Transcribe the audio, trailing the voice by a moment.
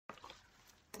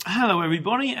Hello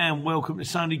everybody and welcome to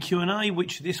Sunday Q&A,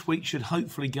 which this week should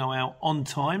hopefully go out on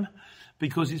time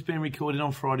because it's been recorded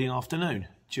on Friday afternoon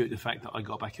due to the fact that I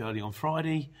got back early on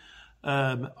Friday.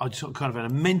 I just kind of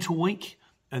had a mental week,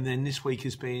 and then this week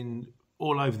has been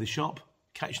all over the shop,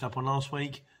 catching up on last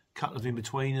week, a couple of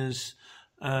in-betweeners,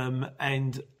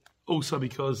 and also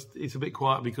because it's a bit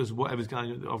quiet because of whatever's going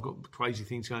on. I've got crazy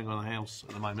things going on in the house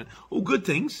at the moment. All good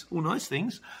things, all nice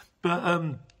things, but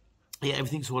yeah,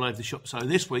 everything's all over the shop. So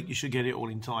this week you should get it all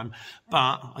in time.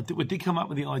 But we did come up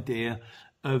with the idea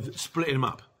of splitting them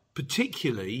up,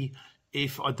 particularly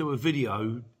if I do a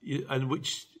video in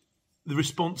which the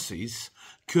responses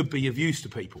could be of use to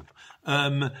people,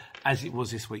 as it was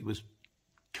this week, was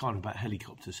kind of about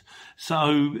helicopters.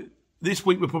 So this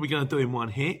week we're probably going to do in one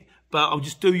hit, but I'll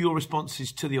just do your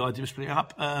responses to the idea of splitting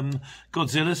up.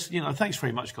 Godzilla's, thanks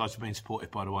very much, guys, for being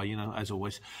supportive, by the way, as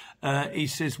always. He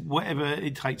says, whatever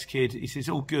it takes, kid. He says,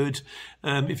 all good.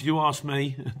 If you ask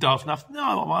me, daft enough.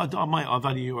 No, mate, I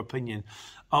value your opinion.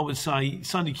 I would say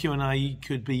Sunday Q&A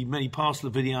could be many parcel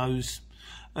of videos.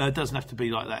 It doesn't have to be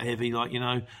like that heavy,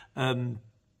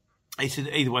 he said,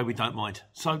 either way, we don't mind.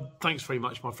 So thanks very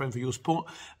much, my friend, for your support.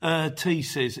 T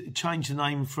says, change the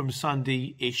name from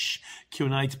Sunday-ish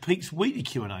Q&A to Pete's Weekly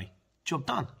Q&A. Job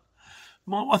done.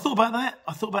 I thought about that.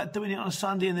 I thought about doing it on a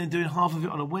Sunday and then doing half of it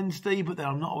on a Wednesday, but then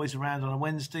I'm not always around on a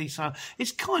Wednesday. So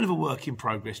it's kind of a work in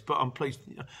progress, but I'm pleased.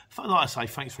 Like I say,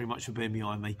 thanks very much for being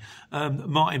behind me.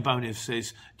 Martin Bonev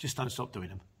says, just don't stop doing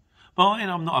them. Martin,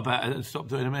 I'm not about to stop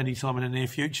doing them any time in the near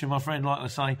future, my friend. Like I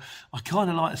say, I kind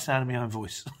of like the sound of my own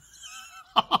voice.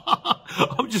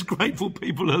 I'm just grateful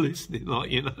people are listening,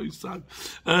 So,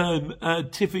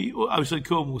 Tiffy, so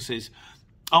Cornwall says,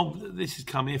 this has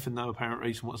come here for no apparent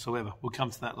reason whatsoever. We'll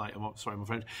come to that later. Sorry, my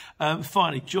friend.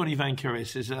 Finally, Johnny Van Curry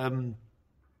says, it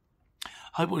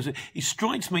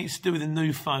strikes me it's to do with the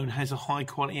new phone has a high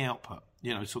quality output.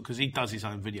 Because he does his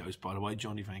own videos, by the way,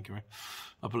 Johnny Van Curry,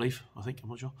 I think, I'm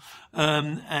not sure.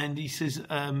 And he says,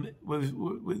 with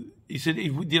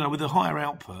a higher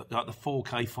output, like the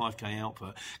 4K, 5K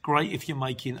output, great if you're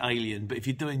making Alien, but if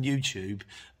you're doing YouTube,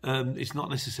 it's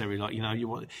not necessary.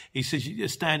 He says a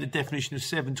standard definition of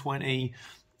 720,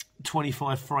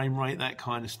 25 frame rate, that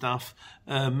kind of stuff.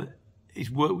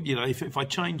 If I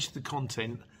change the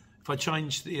content, if I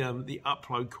change the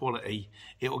upload quality,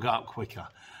 it'll go up quicker.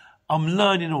 I'm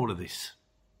learning all of this.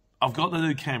 I've got the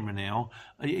new camera now.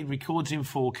 It records in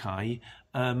 4K.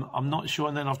 I'm not sure.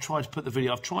 And then I've tried to put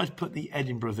the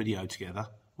Edinburgh video together,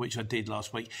 which I did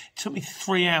last week. It took me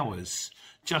 3 hours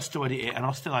just to edit it, and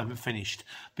I still haven't finished.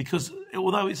 Because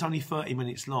although it's only 30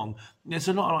 minutes long, there's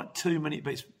a lot of 2-minute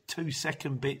bits,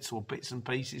 2-second bits or bits and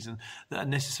pieces that are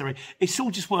necessary. It's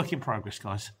all just work in progress,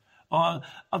 guys.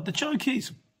 The joke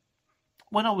is,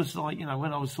 when I was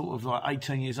sort of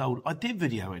 18 years old, I did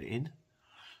video editing,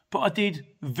 but I did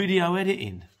video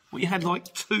editing. You had 2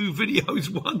 videos,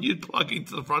 one you'd plug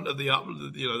into the front of the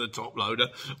the top loader,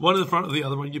 one in the front of the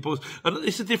other one you pause. And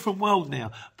it's a different world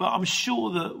now, but I'm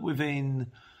sure that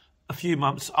within a few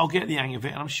months I'll get the hang of it.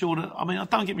 And I'm sure that,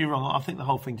 don't get me wrong, I think the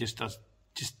whole thing just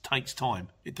takes time.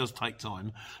 It does take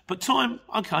time, but time,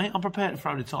 okay, I'm prepared to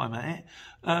throw the time at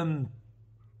it.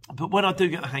 But when I do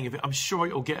get the hang of it, I'm sure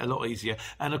it'll get a lot easier.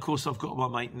 And, of course, I've got my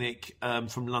mate Nick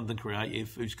from London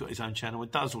Creative, who's got his own channel and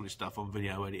does all this stuff on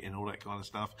video editing and all that kind of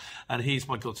stuff. And he's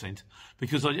my godsend.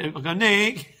 Because I go,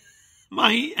 Nick,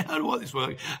 mate, how do I this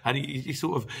work? And he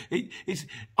sort of...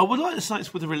 I would like to say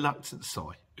it's with a reluctant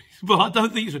sigh. But I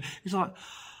don't think it's like...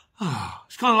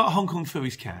 it's kind of like Hong Kong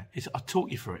Philly's cat. I'll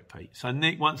talk you through it, Pete. So,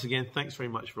 Nick, once again, thanks very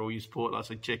much for all your support. Like I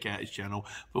say, check out his channel.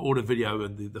 For all the video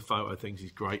and the photo things,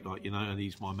 he's great, and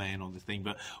he's my man on the thing.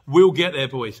 But we'll get there,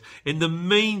 boys. In the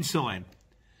meantime,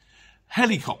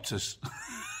 helicopters.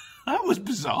 That was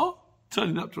bizarre,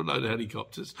 turning up to a load of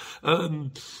helicopters.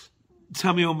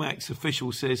 Samuel Max,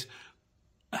 official, says,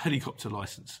 a helicopter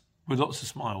licence with lots of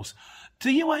smiles.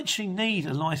 Do you actually need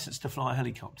a licence to fly a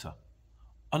helicopter?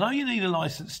 I know you need a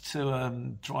licence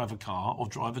to drive a car or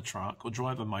drive a truck or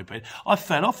drive a moped. I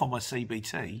fell off on my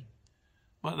CBT.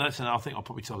 Well, I think I'll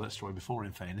probably tell that story before,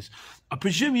 in fairness. I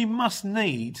presume you must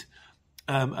need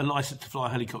a licence to fly a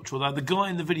helicopter, although the guy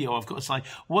in the video, I've got to say,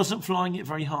 wasn't flying it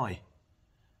very high.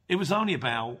 It was only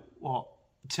about,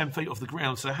 10 feet off the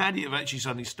ground, so had it have actually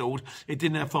suddenly stalled, it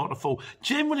didn't have far to fall.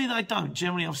 Generally, they don't.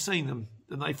 Generally, I've seen them,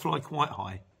 and they fly quite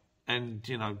high. And,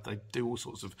 they do all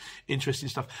sorts of interesting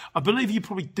stuff. I believe you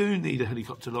probably do need a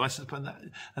helicopter licence,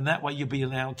 and that way you'll be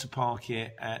allowed to park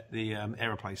it at the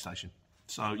aeroplane station.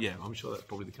 So, yeah, I'm sure that's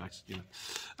probably the case.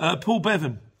 Paul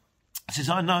Bevan Says,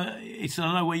 I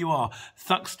know where you are.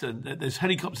 Thuxton, there's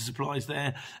helicopter supplies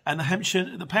there. And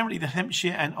apparently the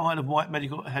Hampshire and Isle of Wight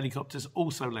medical helicopters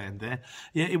also land there.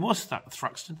 Yeah, it was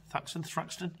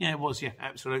Thruxton. Yeah, it was, yeah,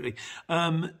 absolutely.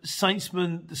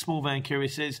 Saintsman, the small van courier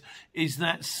says, is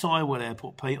that Sywell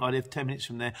Airport, Pete? I live 10 minutes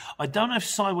from there. I don't know if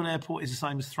Sywell Airport is the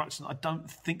same as Thruxton. I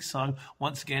don't think so.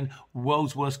 Once again,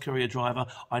 world's worst courier driver.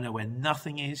 I know where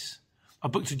nothing is. I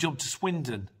booked a job to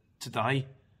Swindon today.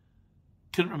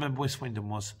 Couldn't remember where Swindon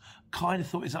was. Kind of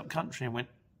thought it was up country and went,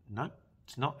 no,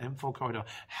 it's not M4 corridor.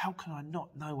 How can I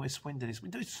not know where Swindon is? We've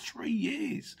been doing it 3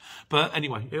 years. But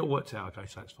anyway, it all worked out. Okay,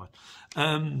 so it's fine.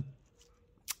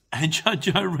 And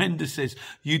Joe Render says,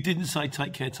 you didn't say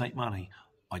take care, take money.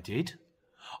 I did.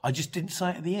 I just didn't say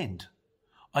it at the end.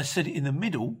 I said it in the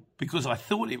middle because I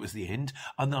thought it was the end,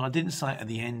 and then I didn't say it at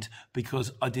the end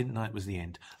because I didn't know it was the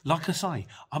end. Like I say,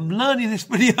 I'm learning this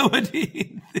video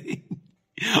editing thing.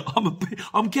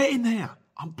 I'm getting there.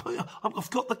 I've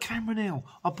got the camera now.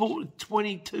 I bought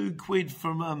 22 quid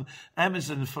from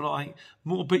Amazon for like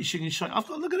more bitching and shit.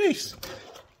 Look at this.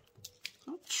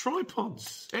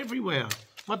 Tripods everywhere.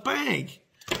 My bag.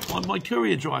 My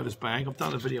courier driver's bag. I've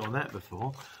done a video on that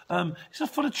before. It's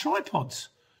full of tripods.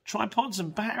 Tripods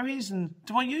and batteries. And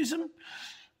do I use them?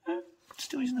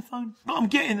 Still using the phone. But I'm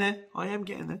getting there. I am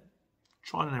getting there.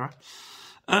 Trial and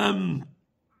error.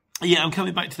 Yeah, I'm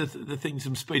coming back to the things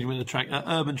I'm speeding with the track.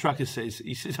 Urban Trucker says,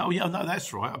 oh yeah, no,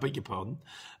 that's right, I beg your pardon.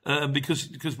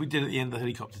 Because we did at the end of the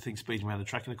helicopter thing, speeding around the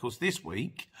track. And of course, this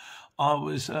week, I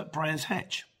was at Brands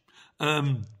Hatch.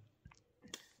 My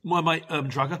mate, Urban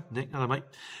Trucker, Nick, hello mate,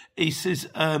 he says,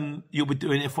 you'll be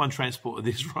doing F1 transport at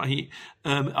this rate.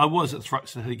 I was at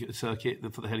Thruxton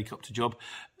Circuit for the helicopter job.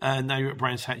 Now you're at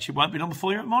Brands Hatch. It won't be long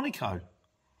before you're at Monaco.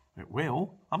 It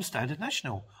will. I'm standard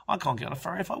national. I can't get on a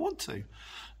ferry if I want to.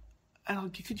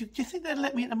 And do you think they'd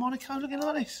let me into Monaco looking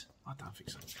like this? I don't think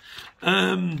so.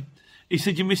 He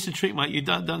said, you missed a trick, mate. You've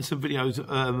done some videos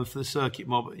for the circuit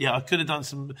mob. Yeah, I could have done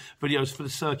some videos for the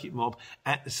circuit mob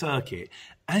at the circuit.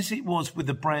 As it was with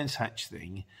the Brands Hatch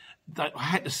thing, I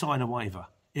had to sign a waiver.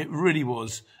 It really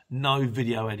was no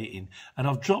video editing. And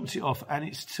I've dropped it off, and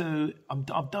it's I'm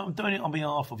doing it on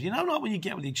behalf of, like when you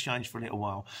get with the exchange for a little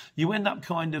while, you end up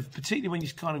particularly when you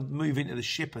kind of move into the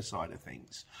shipper side of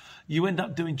things, you end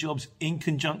up doing jobs in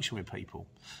conjunction with people.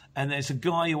 And there's a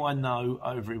guy who I know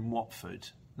over in Watford,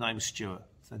 named Stuart.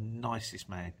 He's the nicest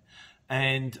man.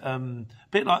 And a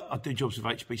bit like I do jobs with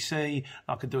HBC,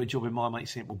 I could do a job with my mate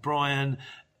Simple Brian.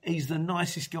 He's the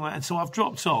nicest guy. And so I've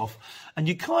dropped off, and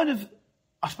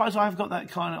I suppose I've got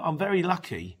that I'm very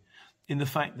lucky in the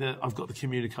fact that I've got the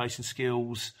communication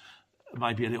skills,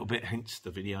 maybe a little bit, hence the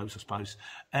videos, I suppose.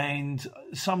 And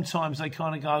sometimes they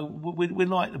kind of go, we'd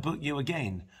like to book you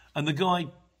again. And the guy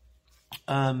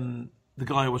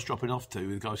I was dropping off to,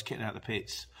 the guy was kitting out the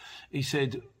pits, he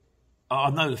said, I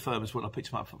know the firm as well. I picked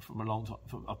him up from a long time.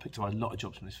 I picked up a lot of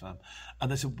jobs from this firm. And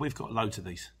they said, we've got loads of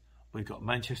these. We've got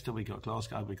Manchester, we've got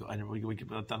Glasgow, we've got Edinburgh,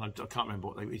 I can't remember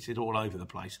what he said, all over the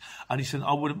place. And he said,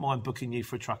 I wouldn't mind booking you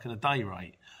for a truck and a day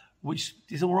rate, which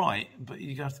is all right, but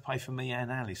you're going to have to pay for me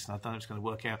and Alice, and I don't know if it's going to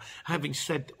work out. Having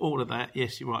said all of that,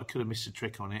 yes, you're right, I could have missed a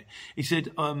trick on it. He said,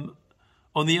 on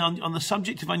the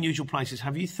subject of unusual places,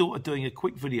 have you thought of doing a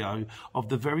quick video of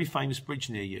the very famous bridge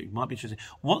near you? Might be interesting.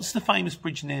 What's the famous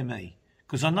bridge near me?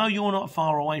 Because I know you're not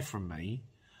far away from me.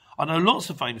 I know lots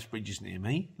of famous bridges near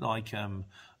me, like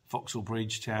Vauxhall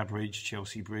Bridge, Tower Bridge,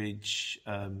 Chelsea Bridge,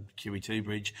 QE2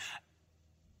 Bridge.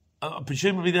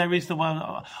 Presumably there is the one.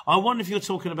 I wonder if you're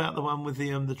talking about the one with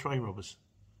the train robbers.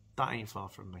 That ain't far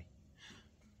from me.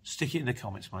 Stick it in the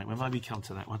comments, mate. We'll maybe come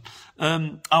to that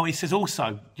one. He says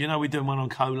also, we're doing one on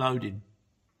co-loading.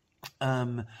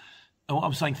 And what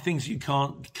I'm saying, things you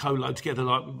can't co-load together.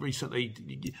 Like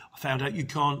recently, I found out you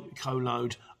can't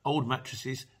co-load old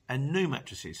mattresses and new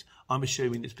mattresses. I'm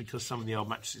assuming it's because some of the old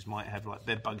mattresses might have like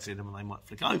bed bugs in them and they might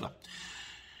flick over.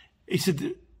 He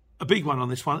said a big one on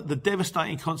this one, the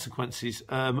devastating consequences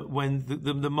when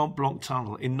the Mont Blanc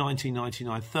tunnel in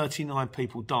 1999, 39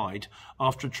 people died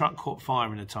after a truck caught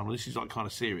fire in a tunnel. This is like kind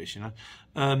of serious,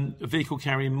 a vehicle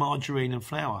carrying margarine and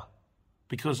flour,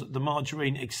 because the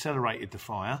margarine accelerated the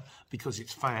fire because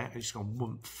it's fat, it's gone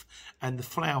woomph, and the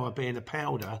flour, being a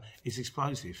powder, is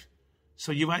explosive.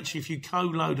 So you actually, if you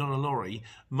co-load on a lorry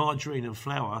margarine and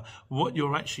flour, what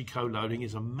you're actually co-loading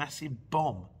is a massive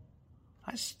bomb.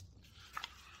 That's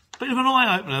a bit of an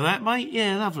eye-opener, that, mate.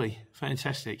 Yeah, lovely.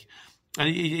 Fantastic. And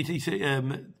he said,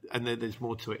 and there's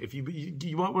more to it. If you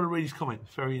might want to read his comment.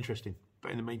 It's very interesting.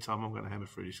 But in the meantime, I'm going to hammer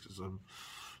through this because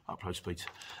upload speeds.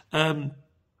 On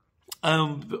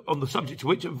the subject of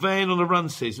which, Van on the Run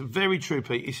says, very true,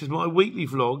 Pete. He says, my weekly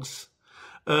vlogs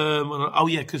Oh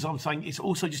yeah, because I'm saying it's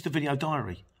also just a video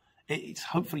diary. It's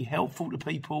hopefully helpful to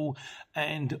people,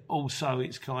 and also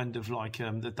it's kind of like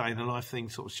the day in the life thing,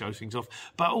 sort of shows things off.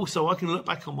 But also I can look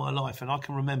back on my life and I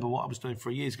can remember what I was doing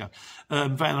 3 years ago.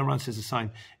 Van Run says the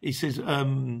same. He says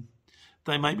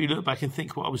they make me look back and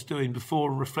think what I was doing before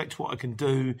and reflect what I can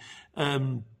do.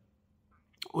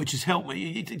 Which has helped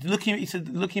me.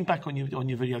 Looking back on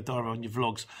your video diary, on your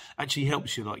vlogs, actually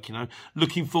helps you. Like,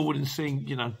 looking forward and seeing,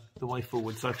 the way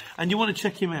forward. So, and you want to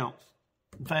check him out,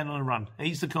 Van on a Run.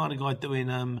 He's the kind of guy doing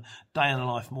day in the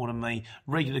life more than me.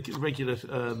 Regular contributor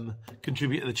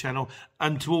to the channel,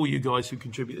 and to all you guys who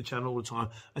contribute to the channel all the time,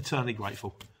 eternally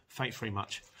grateful. Thanks very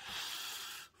much.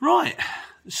 Right,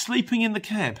 sleeping in the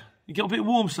cab. You got a bit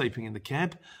warm sleeping in the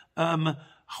cab.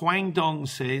 Huang Dong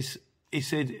says. He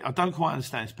said, I don't quite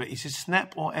understand this, but he says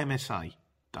Snap or MSA.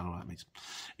 Don't know what that means.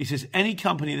 He says, any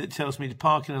company that tells me to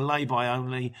park in a lay-by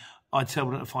only, I tell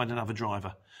them to find another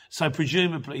driver. So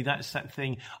presumably that's that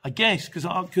thing, I guess, because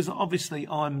obviously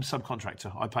I'm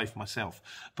subcontractor. I pay for myself.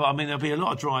 But I mean, there'll be a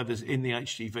lot of drivers in the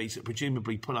HGVs that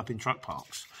presumably pull up in truck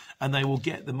parks, and they will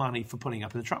get the money for pulling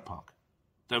up in the truck park.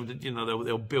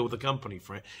 They'll bill the company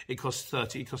for it. It costs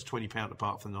 £20 to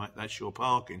park for the night. That's your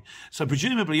parking. So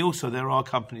presumably also there are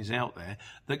companies out there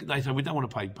that they say we don't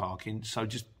want to pay parking. So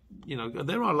just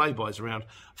there are laybys around.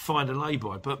 Find a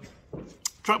lay-by, but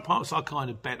truck parks are kind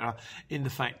of better in the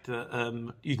fact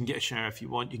that you can get a shower if you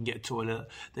want. You can get a toilet.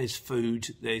 There's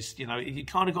food. There's you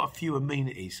kind of got a few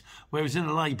amenities. Whereas in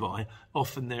a lay-by,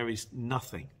 often there is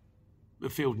nothing. A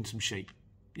field and some sheep.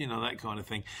 That kind of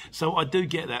thing. So I do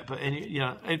get that, but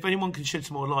if anyone can shed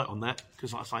some more light on that,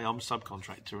 because like I say, I'm a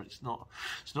subcontractor, it's not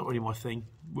really my thing.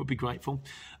 Would be grateful.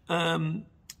 Kenneth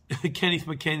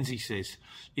McKenzie says,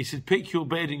 he said, pick your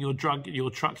bed and your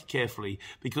truck carefully,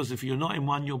 because if you're not in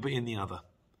one, you'll be in the other.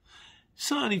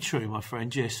 Certainly true, my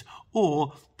friend, yes.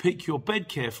 Or pick your bed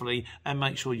carefully and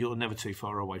make sure you're never too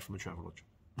far away from a Travelodge.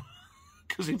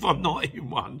 Because if I'm not in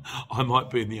one, I might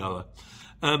be in the other.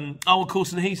 Of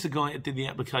course, and he's the guy that did the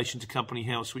application to Company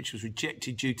House, which was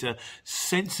rejected due to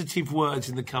sensitive words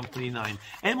in the company name.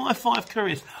 MI5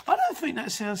 Couriers. I don't think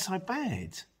that sounds so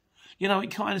bad.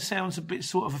 It kind of sounds a bit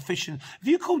sort of efficient. If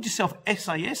you called yourself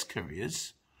SAS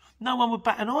Couriers, no one would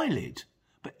bat an eyelid.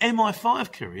 But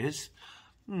MI5 Couriers,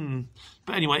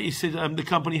 But anyway, he said the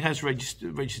company has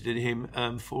registered him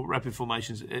for rapid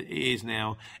formations. It is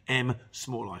now M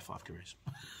Small I5 Couriers.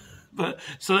 But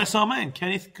so that's our man,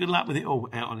 Kenneth. Good luck with it all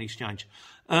out on the exchange.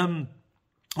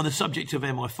 On the subject of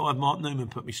MI5, Mark Newman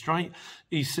put me straight.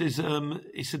 He says,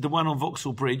 he said the one on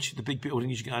Vauxhall Bridge, the big building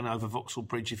as you're going over Vauxhall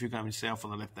Bridge, if you're going south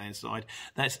on the left-hand side,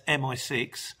 that's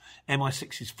MI6.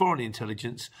 MI6 is foreign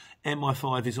intelligence.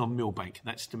 MI5 is on Millbank.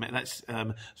 That's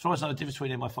as far as I know, the difference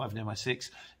between MI5 and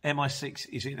MI6. MI6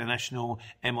 is international.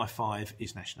 MI5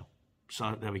 is national.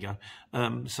 So there we go.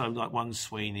 So like one's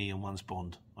Sweeney and one's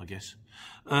Bond, I guess.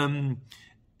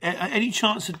 Any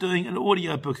chance of doing an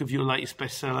audio book of your latest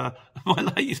bestseller? My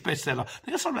latest bestseller. I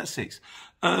think I sold about 6.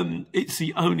 It's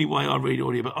the only way I read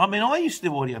audiobook. I mean, I used to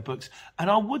do audiobooks, and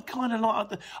I would kind of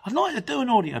I'd like to do an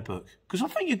audiobook because I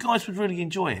think you guys would really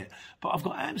enjoy it. But I've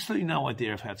got absolutely no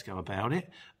idea of how to go about it.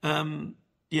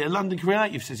 Yeah, London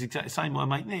Creative says exactly the same. My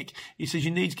mate Nick, he says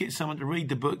you need to get someone to read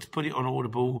the book, to put it on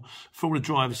Audible for all the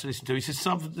drivers to listen to. He says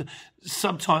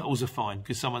subtitles are fine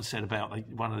because someone said about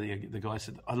one of the guys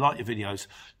said, I like your videos,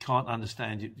 can't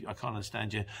understand you, I can't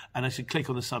understand you, and they said click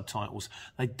on the subtitles.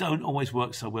 They don't always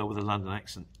work so well with a London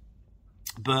accent,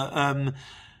 but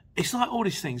it's like all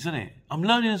these things, isn't it? I'm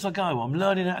learning as I go. I'm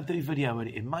learning how to do video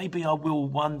editing. Maybe I will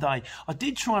one day. I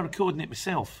did try recording it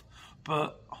myself,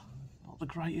 but the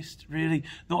greatest, really.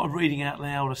 Not a reading out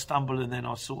loud, I stumble and then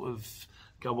I sort of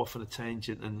go off on a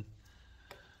tangent. And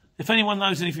if anyone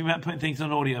knows anything about putting things on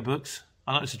audiobooks,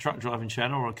 I know it's a truck driving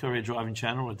channel or a courier driving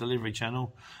channel or a delivery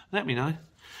channel, let me know.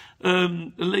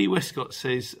 Lee Westcott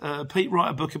says, Pete, write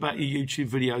a book about your YouTube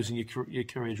videos and your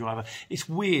courier driver. It's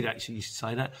weird, actually, you should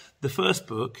say that. The first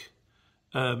book,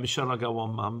 Michelle, I Go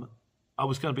On, Mum, I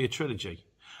was going to be a trilogy.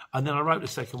 And then I wrote the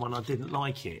second one, I didn't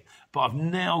like it. But I've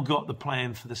now got the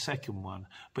plan for the second one.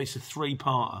 But it's a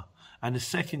 3-parter. And the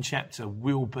second chapter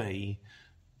will be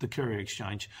the courier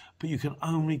exchange. But you can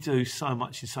only do so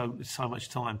much in so much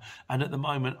time. And at the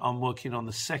moment, I'm working on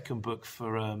the second book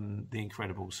for The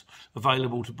Incredibles.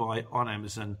 Available to buy on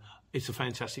Amazon. It's a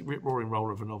fantastic rip-roaring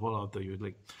roller of a novel. I'll do you a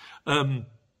link.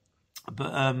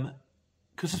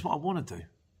 Because that's what I want to do.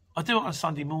 I do it on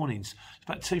Sunday mornings. It's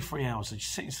about 2-3 hours. I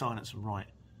just sit in silence and write.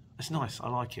 It's nice. I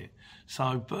like it.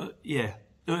 So, but yeah,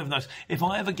 whoever knows. If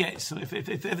I ever get some, if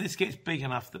this gets big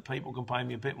enough that people can pay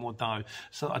me a bit more dough,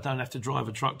 so that I don't have to drive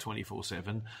a truck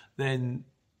 24/7, then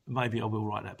maybe I will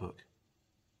write that book.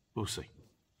 We'll see.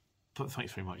 But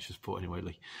thanks very much for support anyway,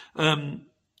 Lee.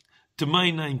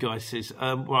 Domain name guy says,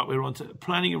 right, we're on to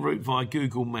planning a route via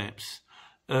Google Maps.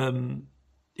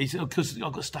 He said, because I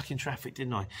got stuck in traffic,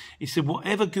 didn't I? He said,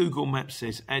 whatever Google Maps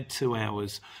says, add 2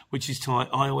 hours, which is tight.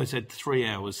 I always add 3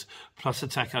 hours, plus a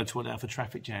taco to 1 hour for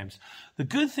traffic jams. The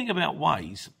good thing about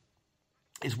Waze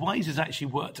is Waze has actually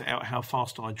worked out how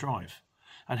fast I drive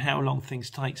and how long things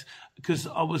takes. Because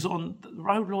I was on the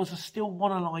road laws, I still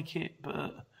want to like it,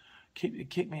 but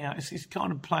kick me out. It's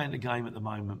kind of playing the game at the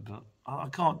moment, but I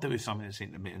can't do with something that's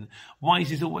intermittent.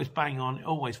 Waze is always bang on. It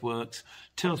always works.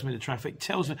 Tells me the traffic.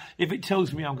 If it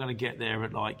tells me I'm going to get there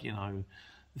at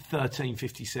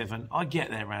 13:57, I get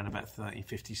there around about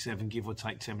 13:57, give or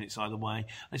take 10 minutes either way.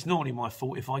 It's normally my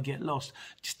fault if I get lost.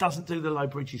 It just doesn't do the low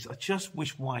bridges. I just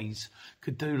wish Waze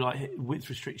could do like width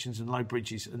restrictions and low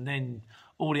bridges, and then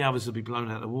all the others will be blown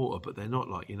out of the water, but they're not,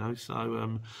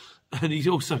 So, and he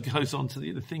also goes on to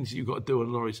the things that you've got to do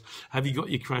on lorries. Have you got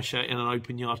your crash out in an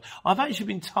open yard? I've actually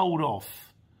been told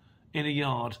off in a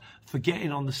yard for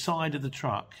getting on the side of the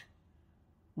truck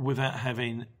without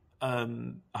having a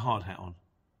hard hat on.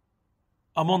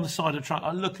 I'm on the side of the truck.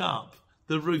 I look up.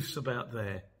 The roof's about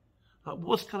there. Like,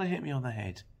 what's going to hit me on the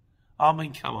head? I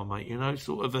mean, come on, mate, and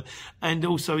also,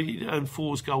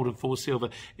 4's gold and 4's silver.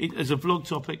 As a vlog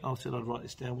topic, I said I'd write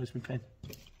this down. Where's my pen?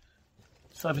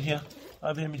 It's over here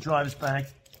in my driver's bag.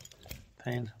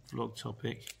 Pen, vlog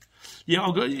topic. Yeah,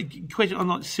 I've got a question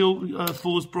on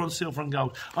 4's bronze, silver and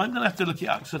gold. I'm going to have to look it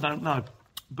up because I don't know.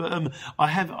 But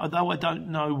although I don't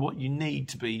know what you need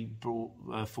to be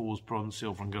 4's bronze,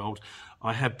 silver and gold,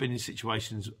 I have been in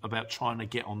situations about trying to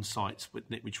get on sites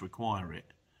which require it.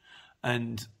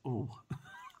 And,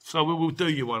 so we will do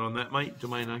you one on that, mate,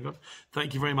 Domain Angle.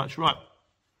 Thank you very much. Right,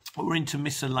 we're into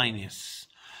miscellaneous.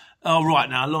 Oh, right,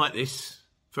 now I like this.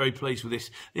 Very pleased with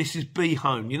this. This is Be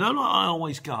Home. Like I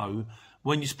always go,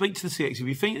 when you speak to the CX, if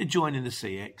you think of joining the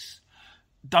CX,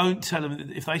 don't tell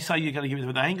them, if they say you're going to give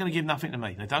it, they ain't going to give nothing to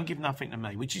me. They don't give nothing to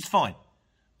me, which is fine,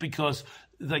 because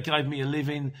they gave me a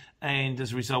living, and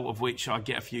as a result of which I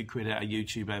get a few quid out of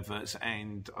YouTube adverts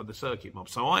and the circuit mob.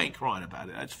 So I ain't crying about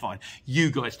it. That's fine.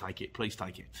 You guys take it. Please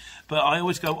take it. But I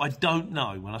always go, I don't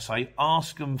know. When I say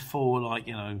ask them for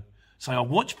say, I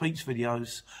watch Pete's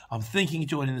videos. I'm thinking of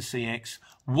joining the CX.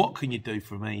 What can you do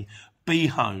for me? Be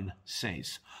Home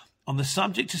says, on the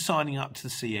subject of signing up to the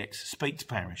CX, speak to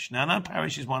Parish. Now, I know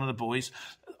Parish is one of the boys.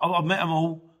 I've met them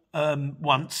all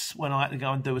once when I had to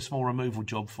go and do a small removal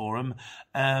job for them.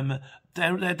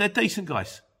 They're decent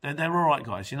guys. They're all right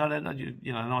guys. They're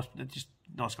nice. They're just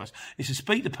nice guys. He said,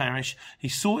 speak to Parish. He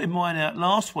sorted mine out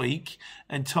last week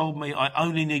and told me I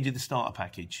only needed the starter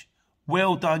package.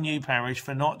 Well done, you, Parish,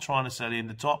 for not trying to sell him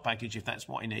the top package if that's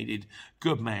what he needed.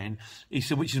 Good man. He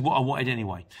said, which is what I wanted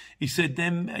anyway. He said,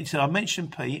 I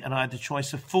mentioned Pete and I had the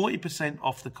choice of 40%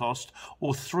 off the cost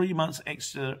or 3 months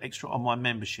extra on my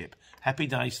membership. Happy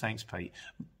days. Thanks, Pete.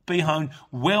 Be Home.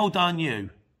 Well done, you,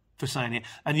 for saying it.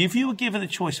 And if you were given a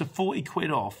choice of 40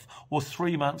 quid off or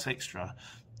 3 months extra,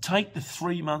 take the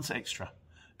 3 months extra,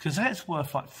 because that's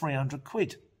worth like 300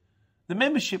 quid. The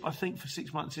membership, I think, for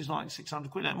 6 months is like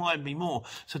 600 quid. That might be more.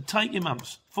 So take your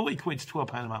months. 40 quid's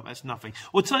 £12 a month. That's nothing.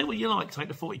 Or take what you like. Take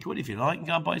the 40 quid if you like and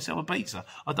go and buy yourself a pizza.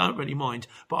 I don't really mind.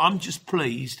 But I'm just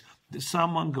pleased that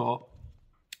someone got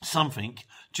something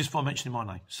just by mentioning my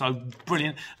name. So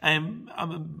brilliant.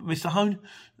 Mr. Hone,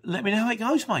 let me know how it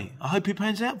goes, mate. I hope it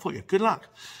pans out for you. Good luck.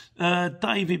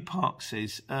 David Park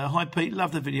says, hi, Pete.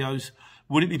 Love the videos.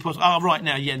 Would it be possible? Oh, right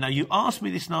now. Yeah, no, you asked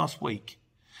me this last week.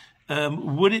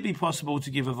 Would it be possible to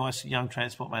give advice to young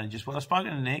transport managers? Well, I've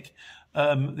spoken to Nick,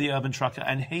 the urban trucker,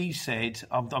 and he said,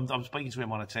 I'm speaking to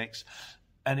him on a text,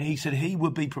 and he said he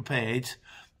would be prepared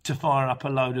to fire up a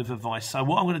load of advice. So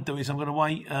what I'm going to do is I'm going to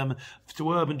wait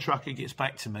till Urban Trucker gets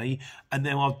back to me, and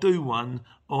then I'll do one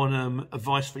on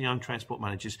advice for young transport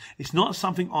managers. It's not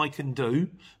something I can do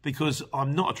because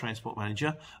I'm not a transport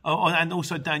manager. And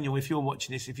also, Daniel, if you're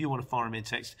watching this, if you want to fire me a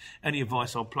text, any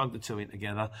advice, I'll plug the two in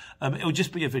together. It'll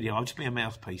just be a video. I'll just be a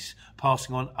mouthpiece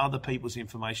passing on other people's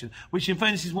information, which in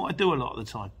fairness is what I do a lot of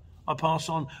the time. I pass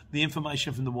on the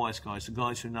information from the wise guys, the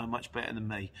guys who know much better than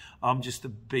me. I'm just a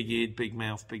big-eared,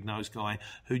 big-mouthed, big-nosed guy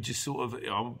who just sort of,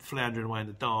 I'm floundering away in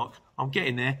the dark. I'm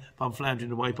getting there, but I'm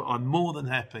floundering away. But I'm more than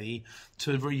happy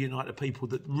to reunite the people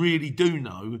that really do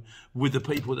know with the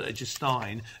people that are just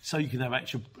starting, so you can have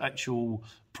actual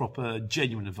proper,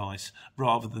 genuine advice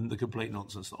rather than the complete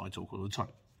nonsense that I talk all the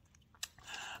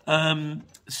time.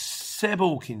 Seb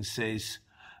Hawkins says,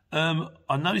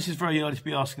 I know this is very early to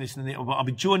be asking this, but I'll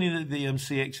be joining the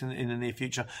CX in the near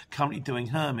future, currently doing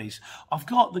Hermes. I've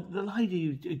got the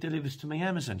lady who delivers to me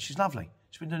Amazon. She's lovely.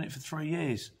 She's been doing it for 3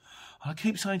 years. And I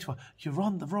keep saying to her, you're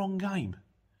on the wrong game.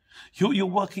 You're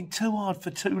working too hard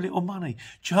for too little money.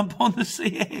 Jump on the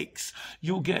CX.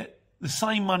 You'll get the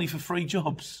same money for 3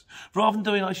 jobs. Rather than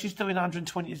doing like she's doing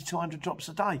 120 to 200 drops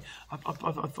a day.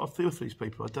 I feel for these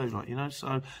people. I do, like, you know.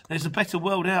 So there's a better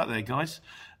world out there, guys.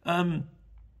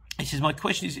 He says, my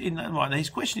question is in that right now.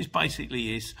 His question is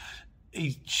basically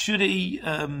should he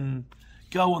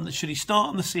should he start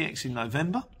on the CX in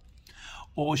November,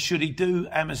 or should he do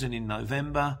Amazon in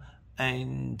November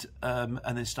and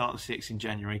then start the CX in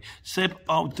January? Seb,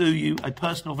 I'll do you a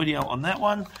personal video on that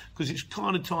one because it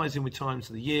kind of ties in with times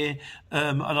of the year,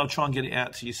 and I'll try and get it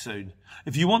out to you soon.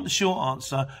 If you want the short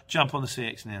answer, jump on the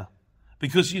CX now.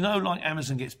 Because, you know, like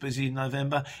Amazon gets busy in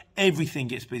November, everything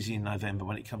gets busy in November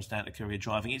when it comes down to courier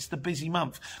driving. It's the busy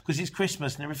month because it's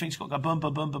Christmas and everything's got to go boom,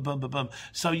 boom, boom, boom, boom, boom, boom.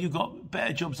 So you've got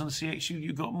better jobs on the CX,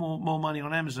 you've got more money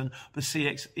on Amazon, but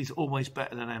CX is always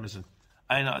better than Amazon.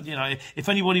 And, you know, if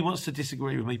anybody wants to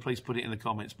disagree with me, please put it in the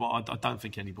comments, but I don't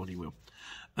think anybody will.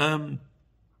 Sam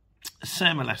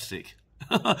Elastic,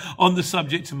 on the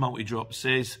subject of multi-drop,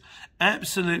 says,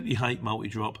 absolutely hate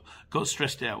multi-drop, got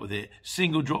stressed out with it,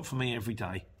 single drop for me every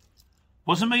day.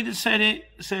 Wasn't me that said it,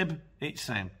 Seb, it's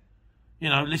Sam. You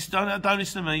know, don't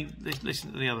listen to me,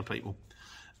 listen to the other people.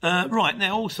 Right,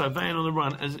 now also, Van on the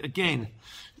Run, as again,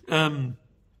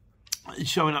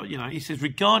 showing up, you know, he says,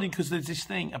 regarding, because there's this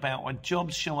thing about when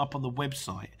jobs show up on the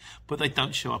website, but they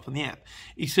don't show up on the app.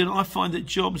 He said, I find that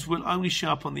jobs will only show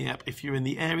up on the app if you're in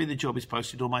the area the job is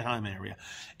posted or my home area.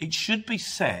 It should be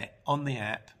set on the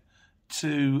app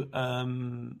to,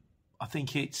 I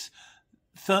think it's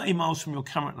 30 miles from your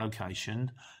current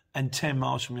location and 10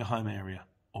 miles from your home area.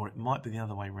 Or it might be the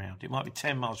other way around. It might be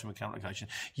 10 miles from your current location.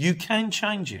 You can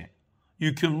change it.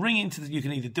 You can you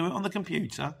can either do it on the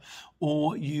computer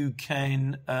or you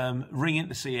can ring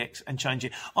into CX and change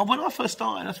it. When I first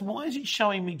started, I said, why is it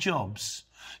showing me jobs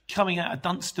coming out of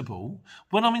Dunstable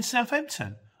when I'm in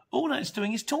Southampton? All that's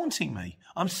doing is taunting me.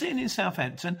 I'm sitting in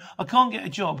Southampton, I can't get a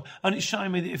job, and it's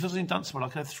showing me that if I was in Dunstable, I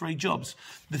could have 3 jobs.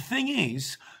 The thing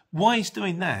is, why it's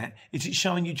doing that is it's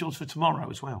showing you jobs for tomorrow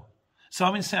as well. So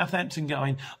I'm in Southampton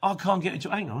going, I can't get a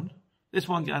job. Hang on. There's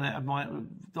one going out of my,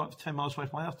 like 10 miles away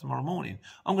from my house tomorrow morning.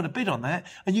 I'm going to bid on that,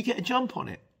 and you get a jump on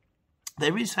it.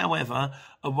 There is, however,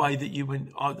 a way that you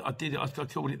went. I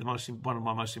called it one of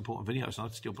my most important videos, and I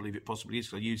still believe it possibly is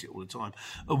because I use it all the time.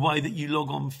 A way that you log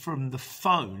on from the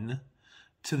phone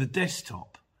to the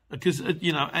desktop. Because,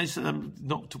 you know, as,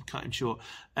 not to cut him short,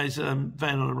 as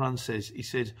Van on a Run says, he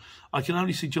said, I can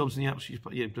only see jobs in the apps. Yeah,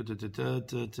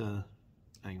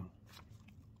 hang on.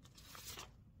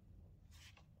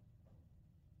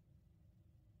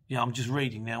 Yeah, I'm just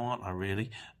reading now, aren't I?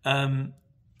 Really.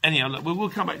 Anyhow, look, we'll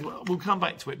come back. We'll come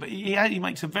back to it. But he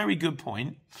makes a very good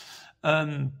point,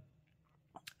 and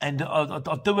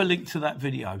I'll do a link to that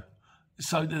video.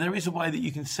 So there is a way that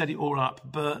you can set it all up.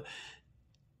 But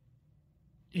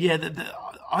yeah,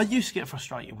 I used to get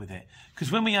frustrated with it because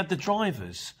when we had the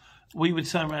drivers, we would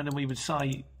turn around and we would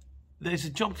say, "There's a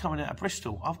job coming out of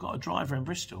Bristol. I've got a driver in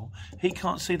Bristol. He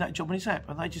can't see that job on his app,"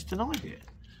 and they just denied it.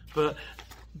 But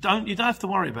you don't have to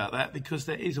worry about that because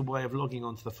there is a way of logging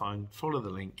onto the phone. Follow the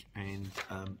link, and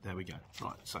there we go.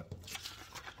 Right, so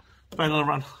Van on a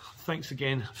Run, thanks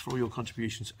again for all your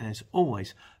contributions as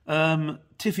always.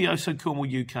 Tiffioso Cornwall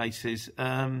UK says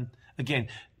again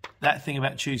that thing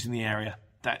about choosing the area.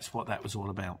 That's what that was all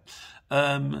about.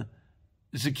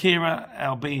 Zakira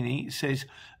Albini says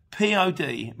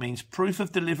POD means proof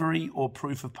of delivery or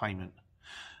proof of payment.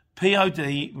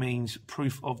 POD means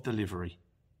proof of delivery.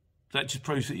 That just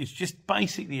proves that it's just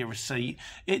basically a receipt.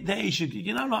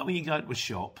 You know, like when you go to a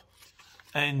shop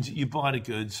and you buy the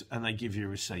goods and they give you a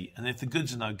receipt. And if the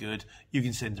goods are no good, you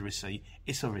can send a receipt.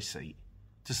 It's a receipt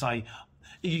to say,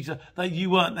 you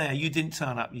weren't there, you didn't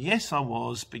turn up. Yes, I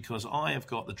was, because I have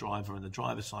got the driver and the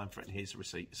driver signed for it. And here's the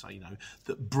receipt to say, you know,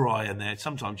 that Brian there.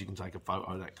 Sometimes you can take a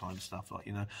photo, that kind of stuff. Like,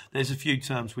 you know, there's a few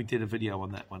terms. We did a video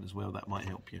on that one as well. That might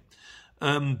help you.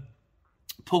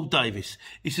 Paul Davis,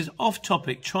 he says, off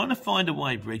topic, trying to find a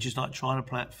weighbridge is like trying to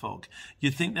plant fog.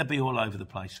 You'd think they'd be all over the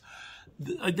place.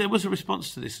 There was a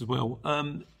response to this as well.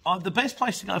 The best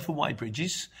place to go for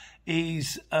weighbridges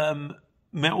is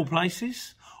metal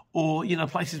places, or, you know,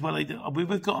 places where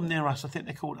we've got them near us. I think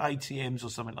they're called ATMs or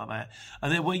something like that.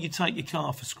 And they're where you take your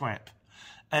car for scrap.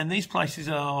 And these places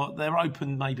they're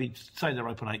open, maybe say they're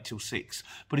open 8 till 6.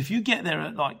 But if you get there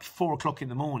at like 4 o'clock in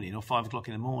the morning or 5 o'clock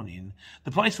in the morning,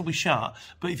 the place will be shut.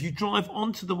 But if you drive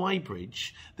onto the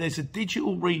weighbridge, there's a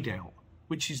digital readout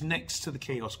which is next to the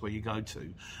kiosk where you go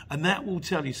to. And that will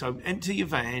tell you, so empty your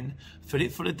van, fill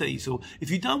it full of diesel.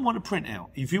 If you don't want to print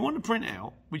out, if you want to print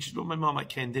out, which is what my mate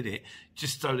Ken did it,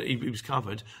 just so that he was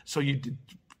covered. So you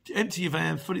empty your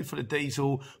van, fill it full of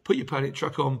diesel, put your pallet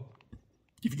truck on.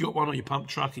 If you've got one on your pump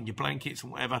truck and your blankets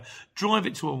and whatever, drive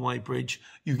it to a weighbridge.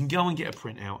 You can go and get a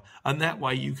printout. And that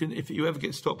way you can, if you ever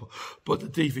get stopped by the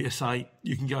DVSA,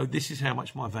 you can go, this is how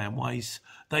much my van weighs.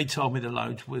 They told me the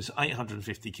load was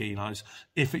 850 kilos.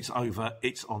 If it's over,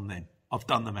 it's on them. I've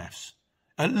done the maths.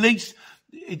 At least,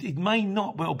 it may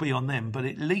not well be on them, but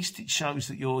at least it shows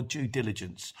that you're due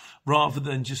diligence rather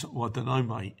than just, well, I don't know,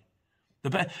 mate.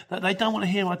 They don't want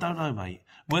to hear, I don't know, mate.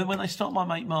 When they stopped my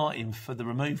mate Martin for the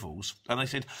removals, and they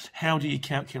said, how do you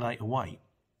calculate a weight?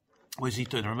 Where's he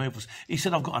doing the removals? He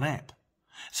said, I've got an app.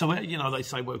 So, they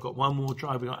say, well, we've got one more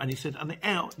driver. And he said, and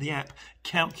the app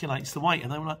calculates the weight.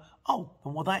 And they were like, oh,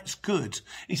 well, that's good.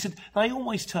 He said, they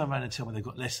always turn around and tell me they've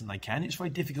got less than they can. It's very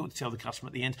difficult to tell the customer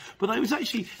at the end. But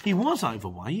he was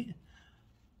overweight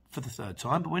for the third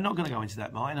time, but we're not going to go into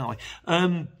that, Martin, are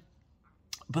we?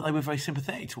 But they were very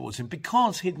sympathetic towards him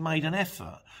because he'd made an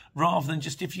effort rather than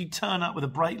just if you turn up with a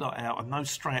brake light out and no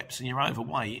straps and you're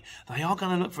overweight, they are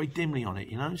going to look very dimly on it,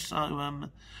 So,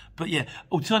 but yeah,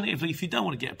 alternatively, if you don't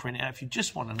want to get a print out, if you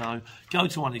just want to know, go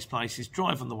to one of these places,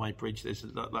 drive on the weighbridge, there's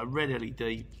a red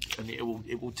LED and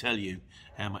it will tell you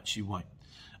how much you weigh.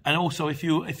 And also, if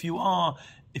you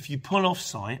pull off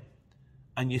site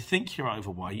and you think you're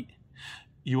overweight,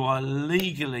 you are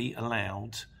legally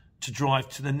allowed to drive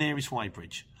to the nearest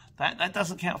weighbridge. That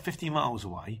doesn't count 50 miles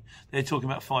away. They're talking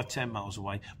about 5-10 miles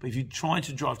away. But if you try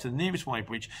to drive to the nearest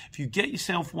weighbridge, if you get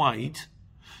yourself weighed,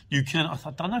 you can, I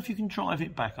don't know if you can drive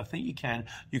it back. I think you can.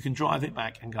 You can drive it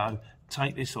back and go,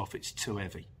 take this off, it's too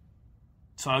heavy.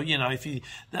 So,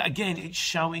 again, it's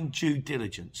showing due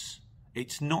diligence.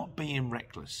 It's not being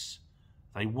reckless.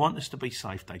 They want us to be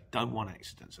safe. They don't want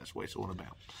accidents. That's what it's all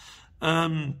about.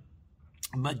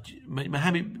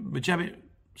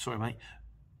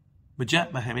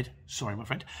 Majat Mohammed, sorry, my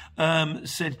friend,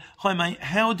 said, hi, mate,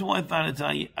 how do I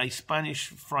validate a Spanish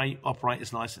freight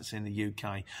operator's license in the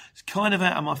UK? It's kind of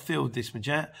out of my field, this,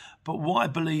 Majat, but what I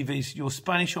believe is your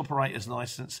Spanish operator's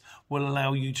license will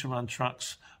allow you to run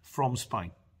trucks from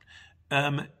Spain.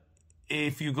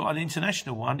 If you've got an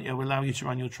international one, it will allow you to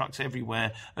run your trucks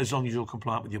everywhere as long as you're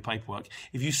compliant with your paperwork.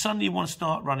 If you suddenly want to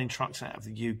start running trucks out of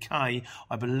the UK,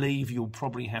 I believe you'll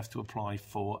probably have to apply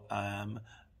for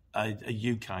a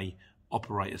UK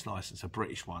operator's license, a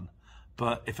British one.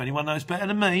 But if anyone knows better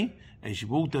than me, as you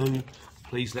all do,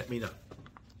 please let me know.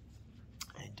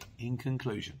 And in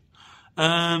conclusion,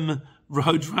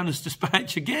 Roadrunners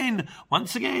Dispatch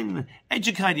once again,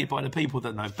 educated by the people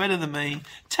that know better than me.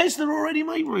 Tesla already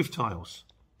made roof tiles.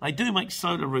 They do make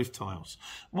solar roof tiles.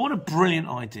 What a brilliant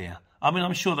idea. I mean,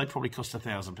 I'm sure they probably cost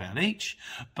 £1,000 each,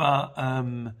 but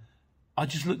I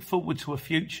just look forward to a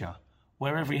future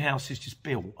where every house is just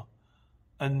built.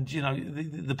 And,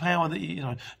 the power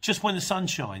that, just when the sun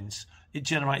shines, it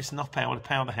generates enough power to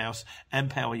power the house and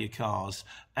power your cars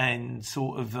and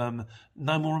sort of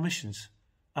no more emissions.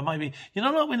 And maybe,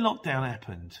 like when lockdown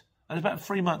happened, and about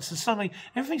 3 months, and suddenly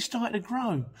everything started to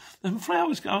grow. And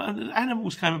flowers and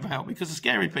animals came about because the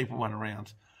scary people weren't around.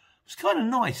 It was kind of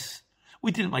nice.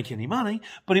 We didn't make any money,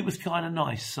 but it was kind of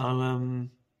nice. So,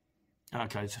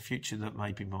 okay, it's a future that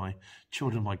maybe my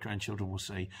children, my grandchildren will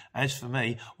see. As for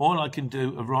me, all I can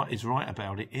do is write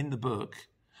about it in the book,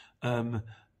 The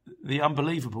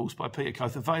Unbelievables by Peter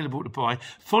Coth, available to buy.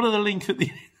 Follow the link at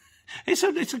the... It's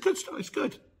a good story. It's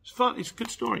good. It's fun. It's a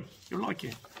good story. You'll like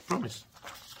it. I promise.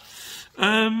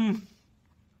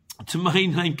 To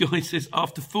main name guy says,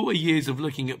 after 40 years of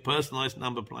looking at personalised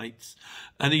number plates,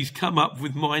 and he's come up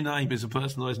with my name as a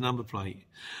personalised number plate.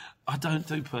 I don't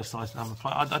do personalised number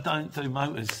plate. I don't do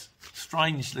motors.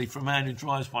 Strangely, for a man who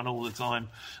drives one all the time,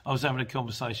 I was having a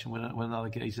conversation with another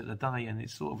geezer today, and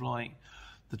it's sort of like,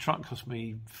 the truck cost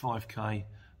me 5k,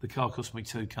 the car cost me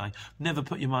 2k. Never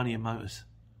put your money in motors.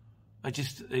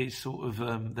 It's sort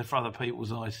of, they're for other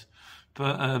people's eyes.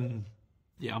 But,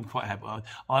 yeah, I'm quite happy.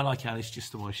 I like Alice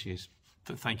just the way she is.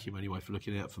 But thank you anyway for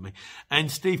looking out for me. And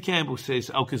Steve Campbell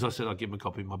says, because I said I'd give him a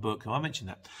copy of my book. I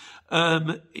mentioned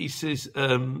that. He says,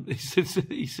 I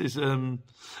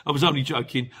was only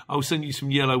joking. I'll send you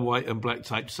some yellow, white and black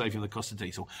tape to save you the cost of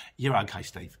diesel. You're okay,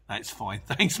 Steve. That's fine.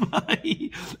 Thanks,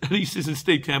 mate. And he says, and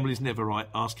Steve Campbell is never right.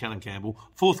 Ask Helen Campbell.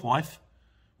 Fourth wife.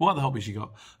 What other hobbies you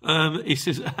got? He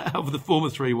says, out of the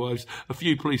former 3 wives, a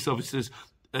few police officers,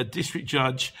 a district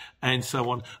judge, and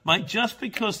so on. Mate, just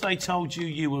because they told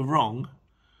you were wrong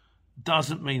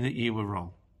doesn't mean that you were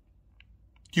wrong.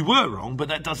 You were wrong, but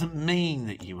that doesn't mean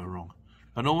that you were wrong.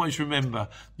 And always remember,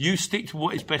 you stick to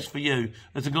what is best for you.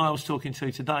 There's a guy I was talking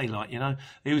to today,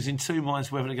 he was in 2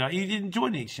 minds whether to go. He didn't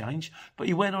join the exchange, but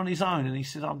he went on his own and he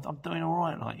said, I'm doing all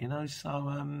right, so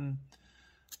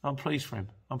I'm pleased for him.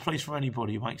 I'm pleased for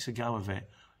anybody who makes a go of it.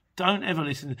 Don't ever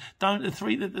listen.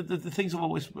 The things I've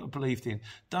always believed in.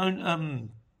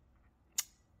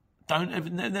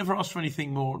 Never ask for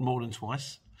anything more than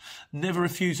twice. Never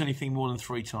refuse anything more than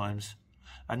 3 times.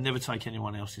 And never take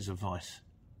anyone else's advice.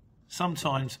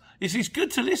 Sometimes it's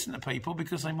good to listen to people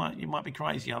because you might be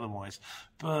crazy otherwise,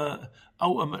 but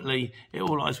ultimately it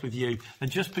all lies with you. And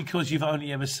just because you've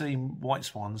only ever seen white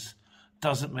swans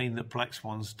doesn't mean that black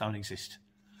swans don't exist.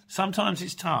 Sometimes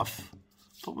it's tough,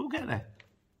 but we'll get there.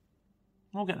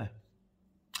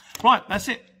 Right, that's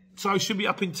it. So should be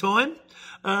up in time.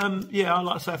 I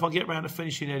like to say if I get around to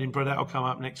finishing Edinburgh, that'll come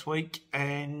up next week.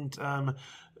 And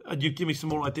you give me some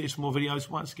more ideas for more videos.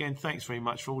 Once again, thanks very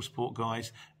much for all the support,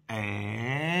 guys.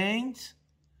 And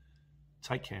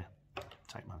take care.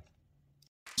 Take money.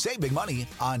 Save big money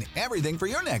on everything for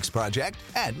your next project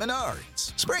at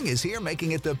Menards. Spring is here,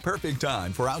 making it the perfect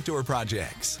time for outdoor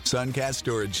projects. Suncast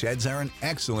storage sheds are an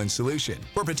excellent solution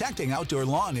for protecting outdoor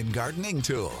lawn and gardening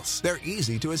tools. They're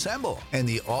easy to assemble, and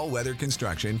the all-weather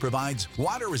construction provides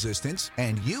water resistance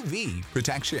and UV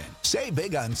protection. Save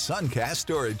big on Suncast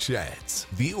storage sheds.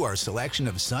 View our selection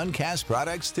of Suncast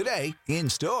products today in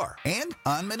store and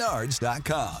on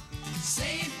Menards.com.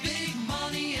 Save